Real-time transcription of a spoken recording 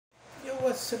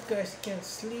What's up, guys? Can't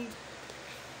sleep.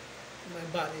 My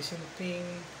body's in pain.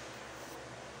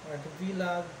 Or the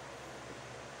vlog.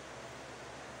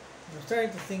 I'm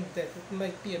starting to think that it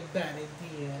might be a bad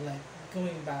idea, like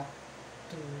going back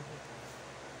to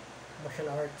martial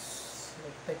arts,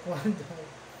 like taekwondo.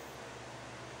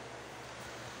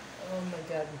 Oh my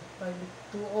god, I look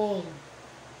too old.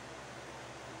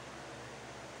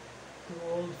 Too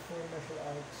old for martial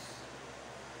arts.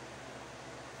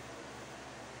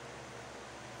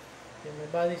 Yeah,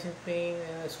 my body's in pain,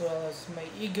 as well as my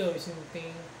ego is in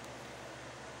pain.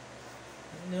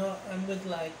 I'm with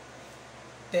like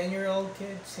 10-year-old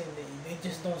kids, and they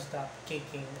just don't stop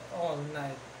kicking all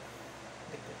night.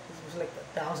 Like, it was like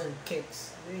 1,000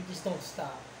 kicks. They just don't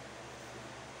stop.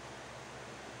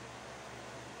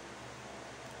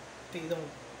 They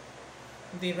don't.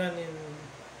 They run in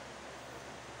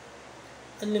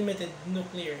unlimited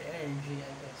nuclear energy,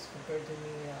 I guess, compared to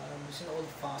me. I'm just an old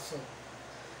fossil.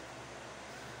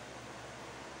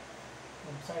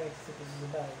 I'm sorry if this is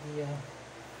a bad idea.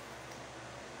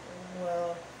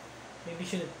 Well, maybe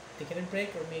should have taken a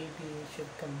break, or maybe should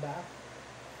come back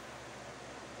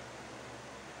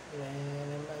when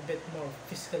I'm a bit more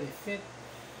physically fit.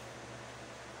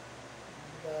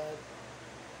 But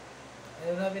I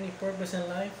don't have any purpose in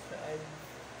life.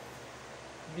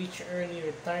 I've reached early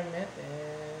retirement,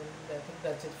 and I think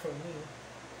that's it for me.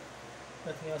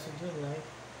 Nothing else to do in life.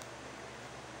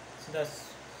 So that's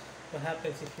what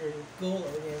happens if you're goal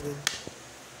oriented.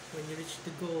 When you reach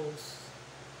the goals,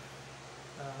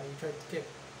 you try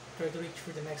to reach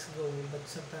for the next goal. But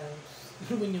sometimes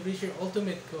when you reach your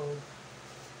ultimate goal,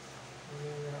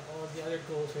 all the other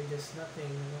goals are just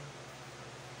nothing.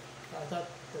 I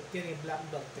thought that getting a black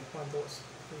belt taekwondo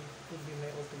would be my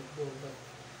ultimate goal, but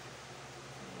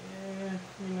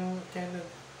yeah, kind of.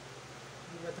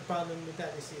 But the problem with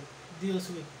that is it deals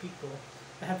with people.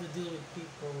 I have to deal with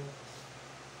people.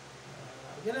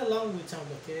 I get along with some of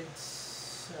the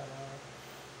kids,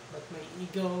 but my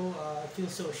ego. I feel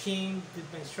so ashamed with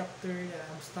my instructor that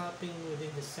I'm stopping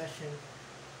within the session.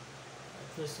 I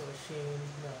feel so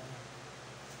ashamed.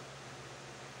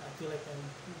 I feel like I'm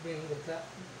bringing the class,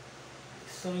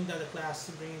 slowing down the class,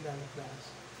 bringing down the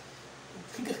class.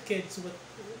 Think of kids, what?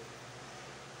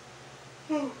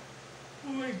 Oh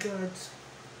my God!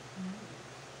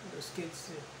 Those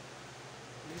kids, they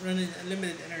run in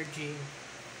unlimited energy.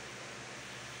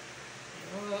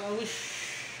 I wish.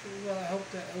 Well, I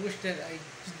wish that I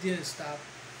just didn't stop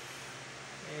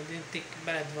and didn't take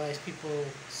bad advice. People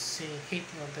saying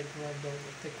hating on taekwondo.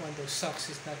 Taekwondo sucks.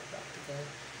 It's not practical.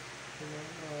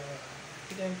 I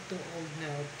think I'm too old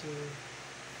now to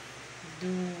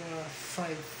do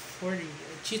 540.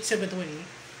 Cheat 720.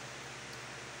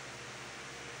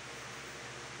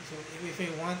 So if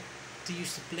I want to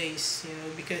use the place,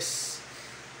 because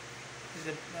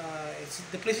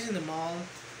the place is in the mall.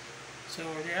 So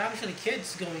there are actually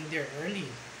kids going there early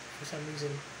for some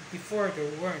reason. Before there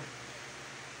weren't.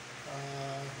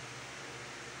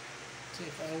 So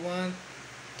if I want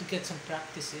to get some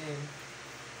practice in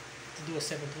to do a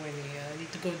 720, I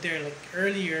need to go there like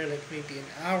earlier, like maybe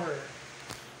an hour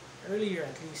earlier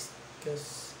at least.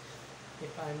 Because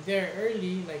if I'm there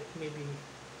early, like maybe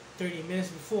 30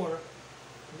 minutes before,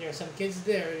 there are some kids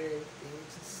there.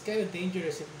 It's kind of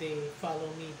dangerous if they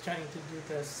follow me trying to do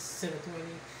the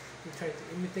 720. They try to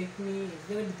imitate me. It's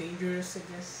gonna be dangerous, I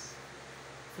guess,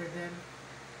 for them.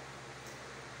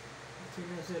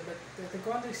 But the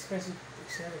taekwondo is expensive.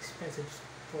 It's an expensive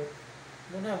sport.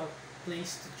 You don't have a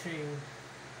place to train.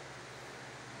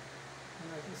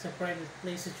 It's a private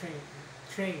place to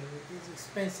train. It's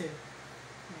expensive.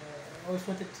 I always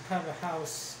wanted to have a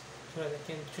house so that I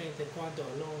can train taekwondo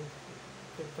alone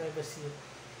for privacy.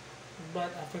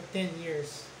 But after 10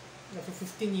 years, after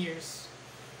 15 years,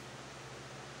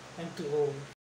 I'm too old.